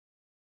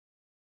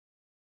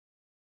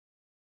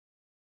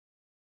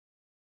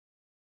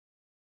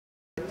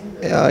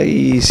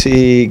I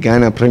see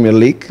Ghana Premier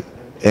League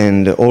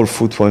and all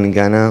football in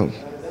Ghana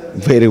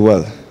very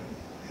well,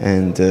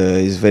 and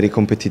it's very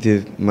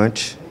competitive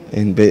match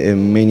and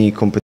many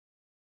competitive.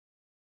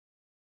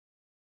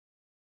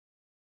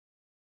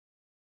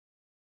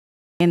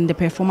 And the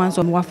performance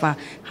on Wafa,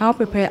 how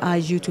prepared are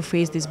you to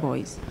face these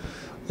boys?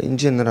 In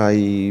general,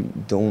 I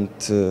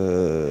don't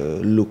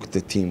look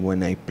the team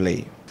when I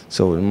play,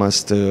 so I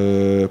must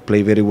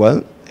play very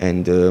well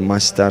and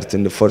must start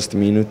in the first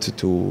minute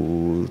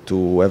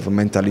to have a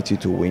mentality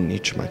to win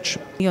each match.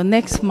 Your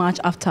next match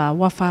after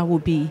Wafa will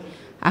be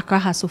Accra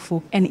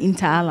Hasofo and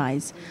Inter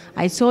Allies.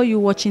 I saw you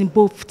watching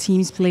both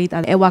teams played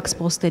at Ewak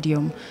Sports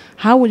Stadium.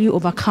 How will you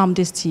overcome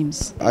these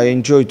teams? I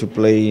enjoy to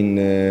play in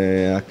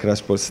Accra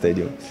Sports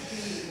Stadium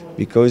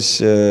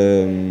because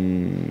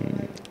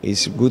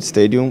it's a good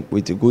stadium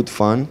with a good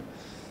fun,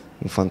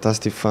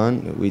 fantastic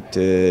fun, with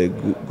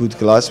good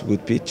glass,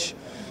 good pitch.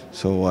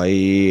 So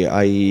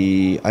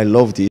I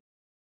love this.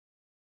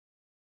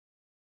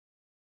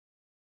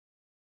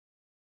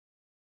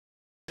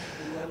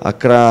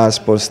 Accra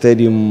Sports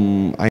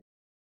Stadium.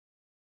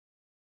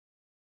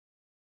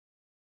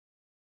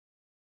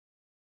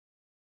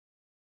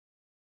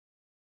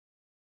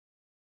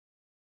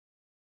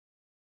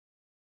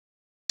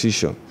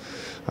 Position.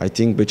 I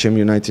think Bechem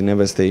United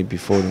never stayed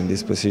before in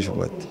this position,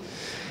 but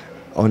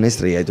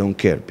honestly, I don't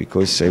care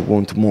because I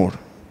want more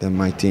than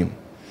my team.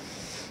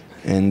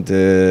 And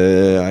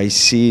I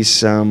see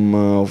some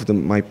of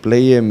my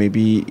player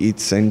maybe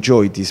it's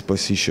enjoyed this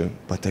position,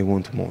 but I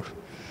want more.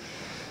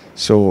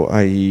 So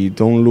I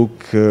don't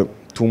look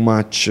too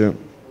much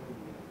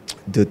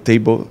the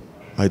table.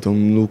 I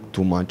don't look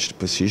too much the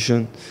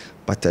position,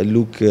 but I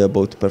look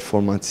about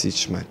performance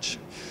each match.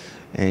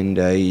 And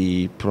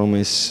I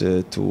promise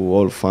to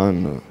all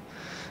fans,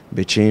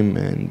 Bechem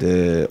and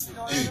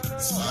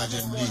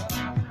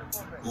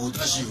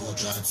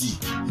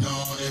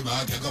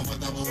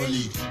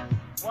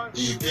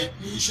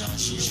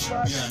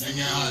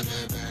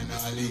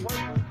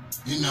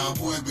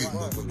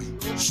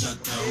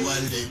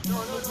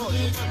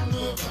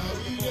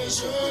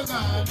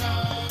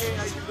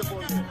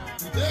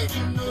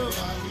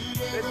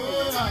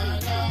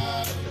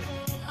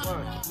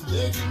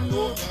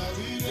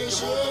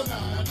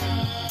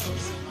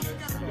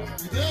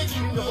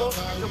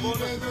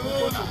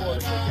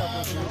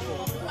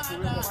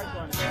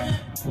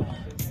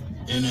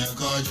in a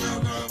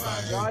cordial,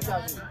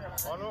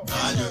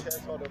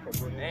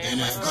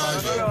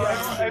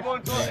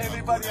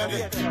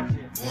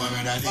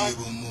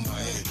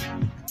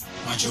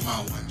 Macho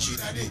man one cheat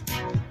a day.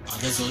 I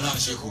guess all that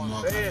shit come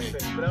up.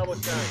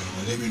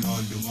 Living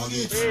on the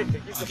mortgage.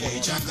 Okay,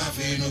 changa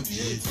fe no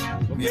be.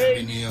 Me have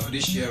been here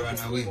this year run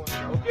away.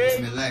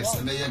 My life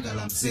so me young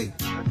I'm sick.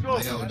 I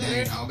out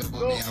there now be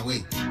put me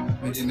away.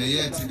 Me di me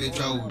yet to be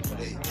travel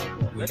today.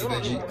 We the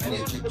veggie and the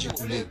chick.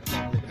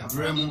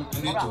 Abremu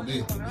need to be.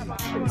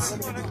 See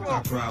me the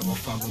crack of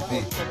family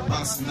pay.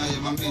 Pass now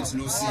your mates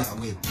no see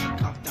away.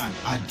 Captain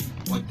Adi,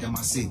 what them I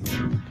say?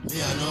 Me I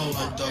know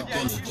what talk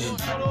anything.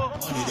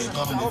 Only they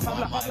come from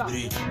my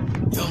brain.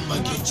 Young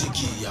man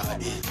cheeky I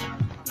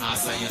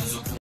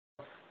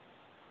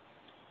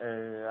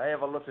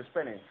have a lot of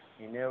experience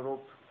in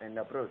Europe and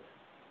abroad.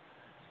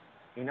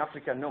 In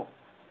Africa, no.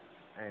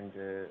 And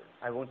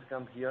I want to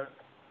come here,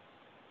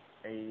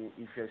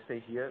 if I stay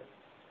here,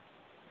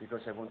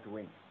 because I want to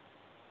win.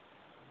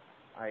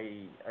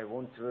 I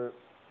want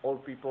all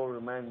people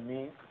remind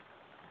me,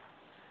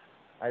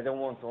 I don't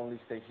want to only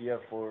stay here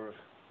for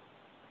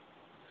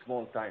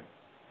small time.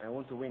 I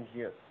want to win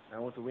here. I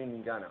want to win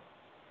in Ghana.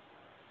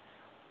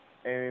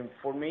 And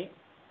for me,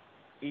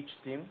 each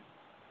team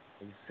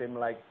is same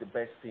like the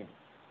best team.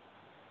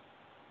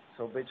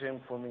 So Bechem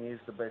for me is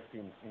the best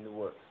team in the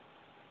world.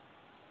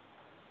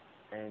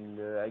 And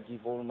I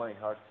give all my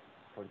heart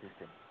for this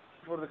team.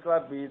 For the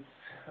club, it's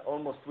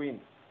almost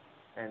win.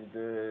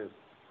 And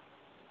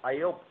I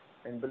hope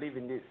and believe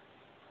in this.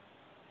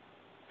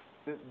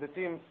 The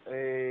team,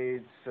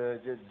 it's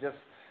just,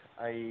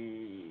 I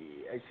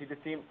see the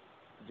team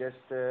just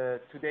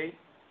today,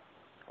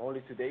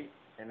 only today,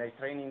 and I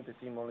training the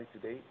team only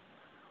today.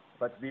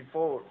 But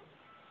before,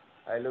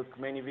 I look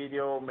many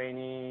video,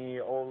 many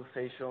all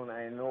session.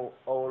 I know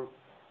all.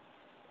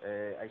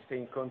 I stay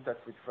in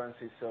contact with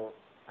Francis, so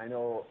I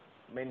know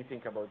many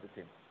things about the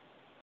team.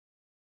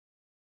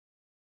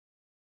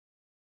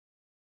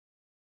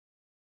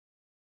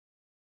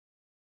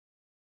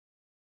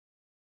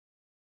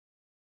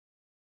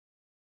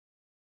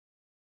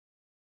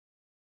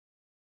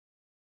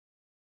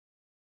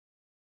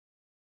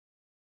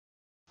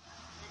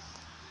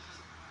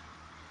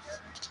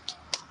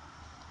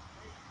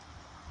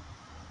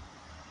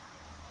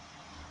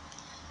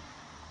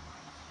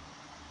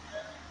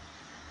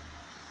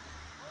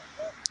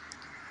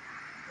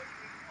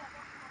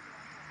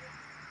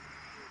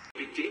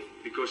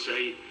 Because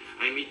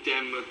I meet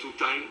them 2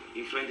 times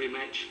in friendly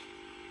match,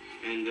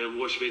 and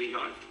was very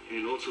hard.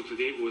 And also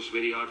today was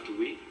very hard to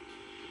win.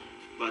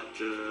 But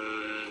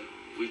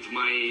with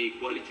my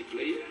quality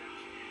player,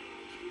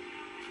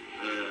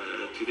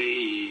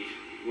 today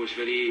It was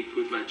very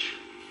good match.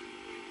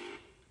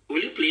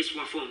 Will you play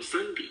Wafa on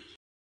Sunday?